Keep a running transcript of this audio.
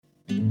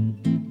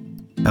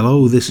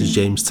Hello, this is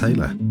James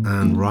Taylor,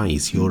 and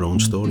Write Your Own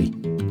Story.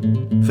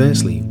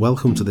 Firstly,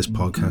 welcome to this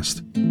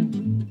podcast.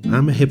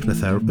 I'm a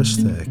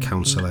hypnotherapist, a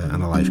counsellor,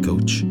 and a life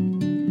coach,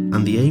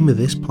 and the aim of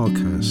this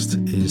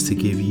podcast is to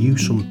give you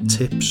some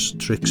tips,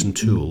 tricks, and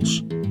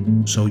tools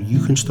so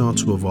you can start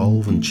to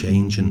evolve and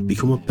change and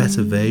become a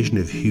better version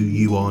of who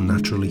you are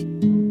naturally,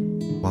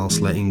 whilst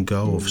letting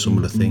go of some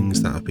of the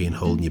things that have been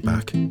holding you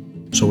back.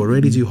 So I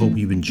really do hope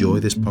you enjoy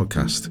this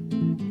podcast.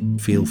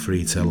 Feel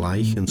free to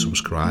like and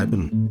subscribe,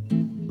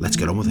 and let's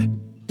get on with it.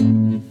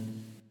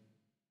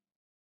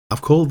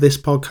 I've called this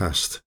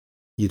podcast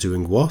 "You're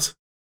Doing What?"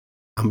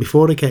 And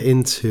before I get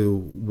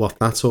into what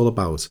that's all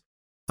about,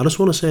 I just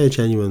want to say a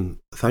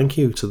genuine thank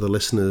you to the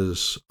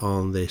listeners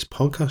on this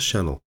podcast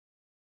channel.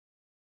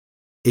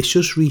 It's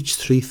just reached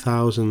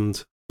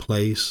 3,000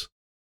 plays.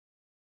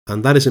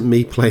 And that isn't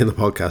me playing the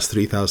podcast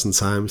 3,000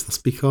 times. That's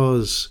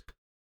because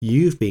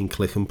you've been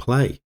click and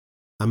play.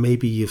 And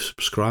maybe you've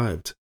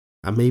subscribed.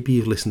 And maybe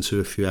you've listened to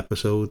a few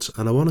episodes.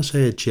 And I want to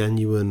say a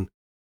genuine,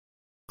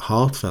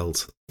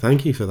 heartfelt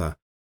thank you for that.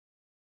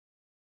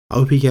 I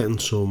hope you're getting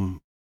some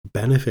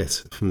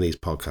benefit from these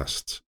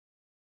podcasts.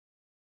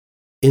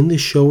 In the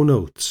show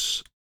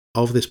notes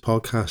of this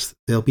podcast,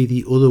 there'll be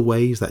the other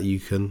ways that you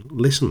can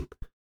listen.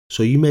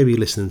 So you may be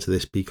listening to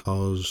this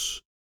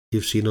because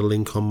you've seen a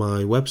link on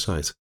my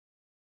website.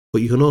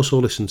 But you can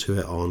also listen to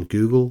it on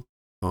Google,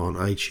 on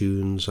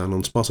iTunes, and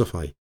on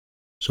Spotify.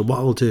 So what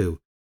I'll do,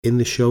 in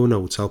the show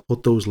notes, I'll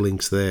put those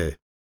links there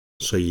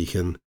so you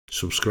can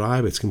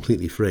subscribe. It's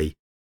completely free.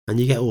 And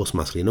you get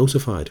automatically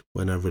notified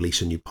when I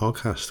release a new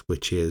podcast,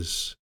 which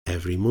is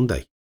every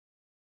Monday.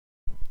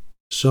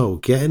 So,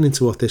 getting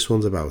into what this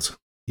one's about.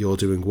 You're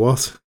doing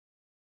what?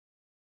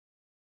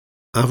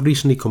 I've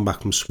recently come back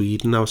from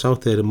Sweden. I was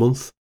out there a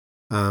month.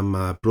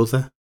 My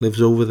brother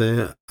lives over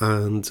there,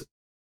 and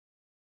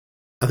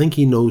I think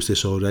he knows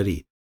this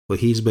already, but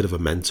he's a bit of a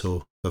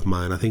mentor of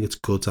mine. I think it's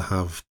good to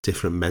have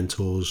different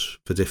mentors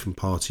for different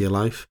parts of your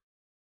life,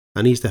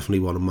 and he's definitely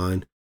one of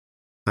mine.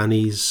 And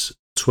he's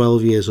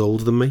 12 years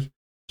older than me,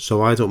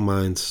 so I don't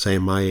mind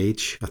saying my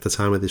age. At the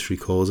time of this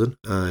recording,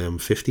 I am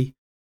 50,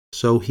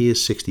 so he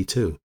is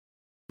 62.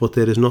 But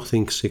there is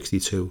nothing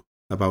 62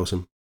 about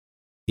him.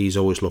 He's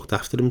always looked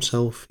after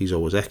himself, he's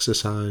always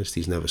exercised,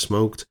 he's never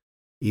smoked,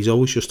 he's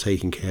always just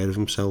taken care of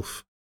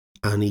himself,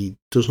 and he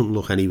doesn't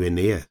look anywhere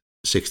near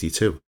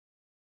 62.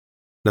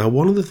 Now,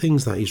 one of the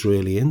things that he's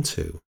really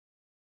into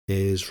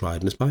is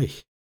riding his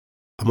bike.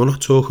 And we're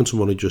not talking to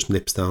someone who just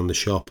nips down the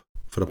shop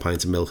for a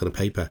pint of milk and a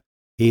paper.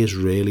 He is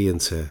really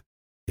into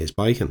his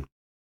biking.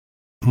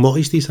 And what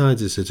he's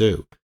decided to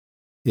do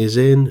is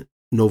in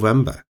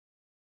November,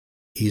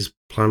 he's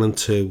planning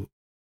to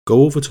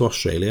go over to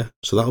Australia.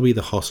 So that'll be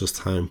the hottest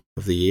time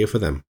of the year for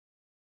them.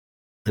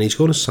 And he's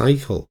going to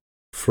cycle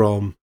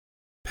from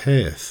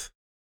Perth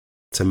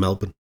to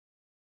Melbourne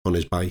on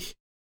his bike.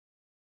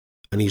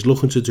 And he's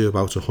looking to do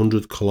about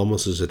 100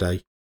 kilometres a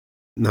day.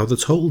 Now, the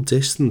total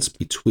distance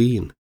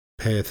between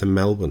Perth and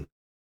Melbourne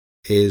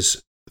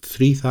is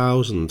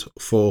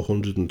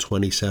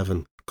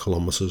 3,427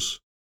 kilometres.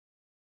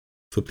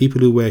 For people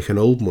who work in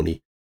old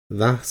money,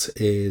 that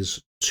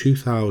is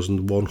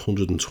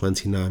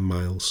 2,129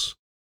 miles.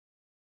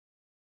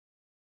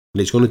 And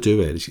he's going to do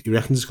it. He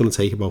reckons it's going to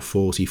take about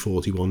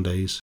 41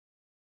 days.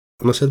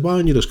 And I said, why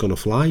aren't you just going to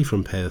fly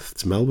from Perth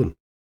to Melbourne?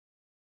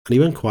 And he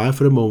went quiet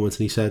for a moment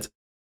and he said,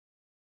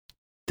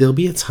 there'll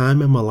be a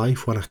time in my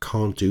life when I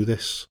can't do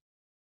this.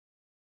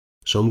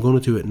 So I'm going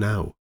to do it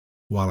now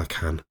while I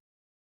can.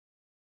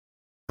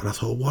 And I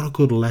thought, what a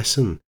good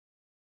lesson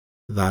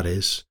that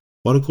is.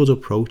 What a good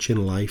approach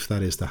in life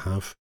that is to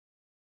have.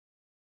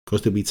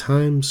 Because there'll be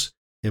times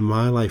in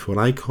my life when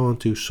I can't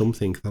do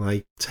something that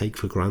I take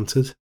for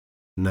granted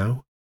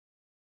now.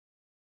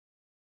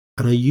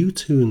 And are you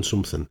doing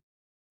something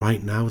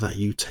right now that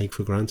you take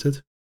for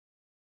granted?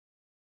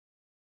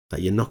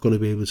 That you're not going to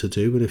be able to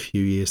do in a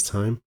few years'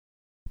 time?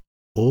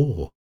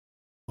 Or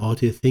are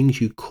there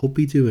things you could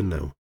be doing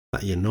now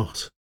that you're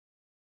not?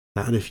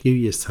 That in a few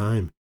years'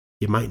 time,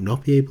 you might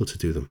not be able to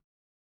do them.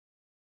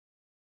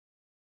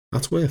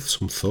 That's worth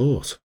some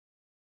thought,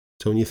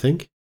 don't you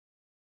think?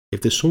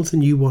 If there's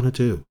something you want to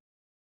do,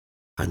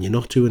 and you're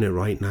not doing it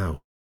right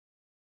now,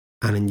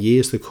 and in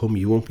years to come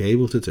you won't be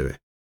able to do it,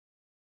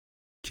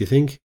 do you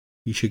think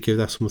you should give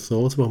that some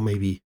thought about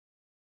maybe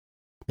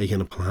making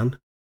a plan,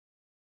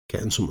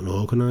 getting something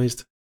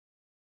organised,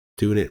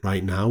 doing it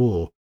right now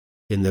or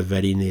in the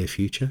very near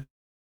future?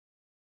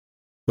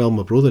 Well,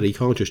 my brother, he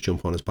can't just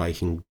jump on his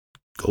bike and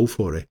go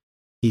for it.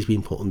 He's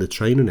been putting the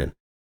training in.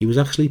 He was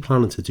actually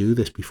planning to do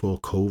this before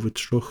COVID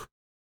struck,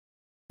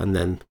 and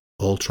then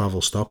all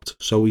travel stopped.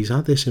 So he's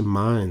had this in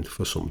mind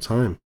for some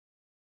time.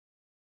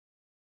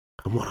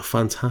 And what a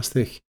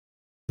fantastic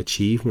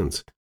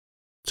achievement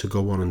to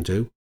go on and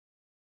do.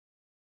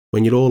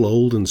 When you're all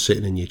old and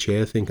sitting in your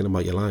chair thinking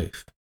about your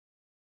life,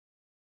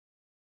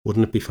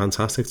 wouldn't it be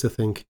fantastic to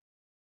think,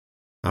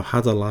 I've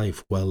had a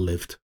life well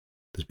lived.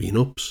 There's been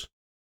ups,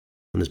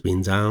 and there's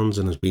been downs,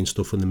 and there's been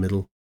stuff in the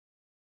middle.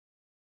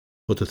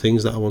 But the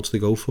things that I wanted to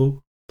go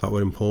for, that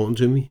were important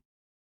to me,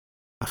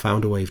 I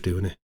found a way of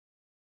doing it.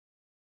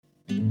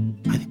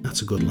 I think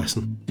that's a good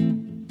lesson.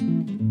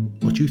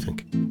 What do you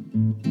think?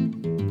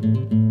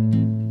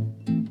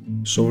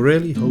 So I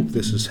really hope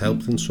this has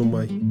helped in some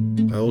way.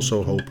 I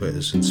also hope it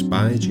has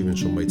inspired you in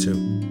some way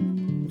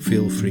too.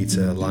 Feel free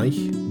to like,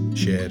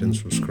 share and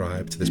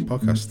subscribe to this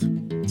podcast.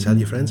 Tell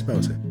your friends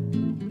about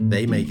it.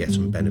 They may get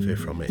some benefit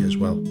from it as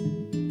well.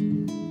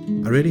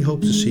 I really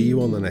hope to see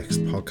you on the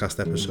next podcast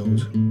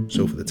episode.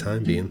 So for the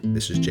time being,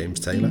 this is James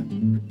Taylor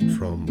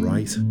from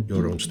Write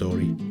Your Own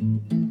Story.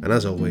 And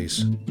as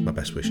always, my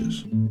best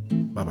wishes.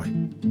 Bye bye.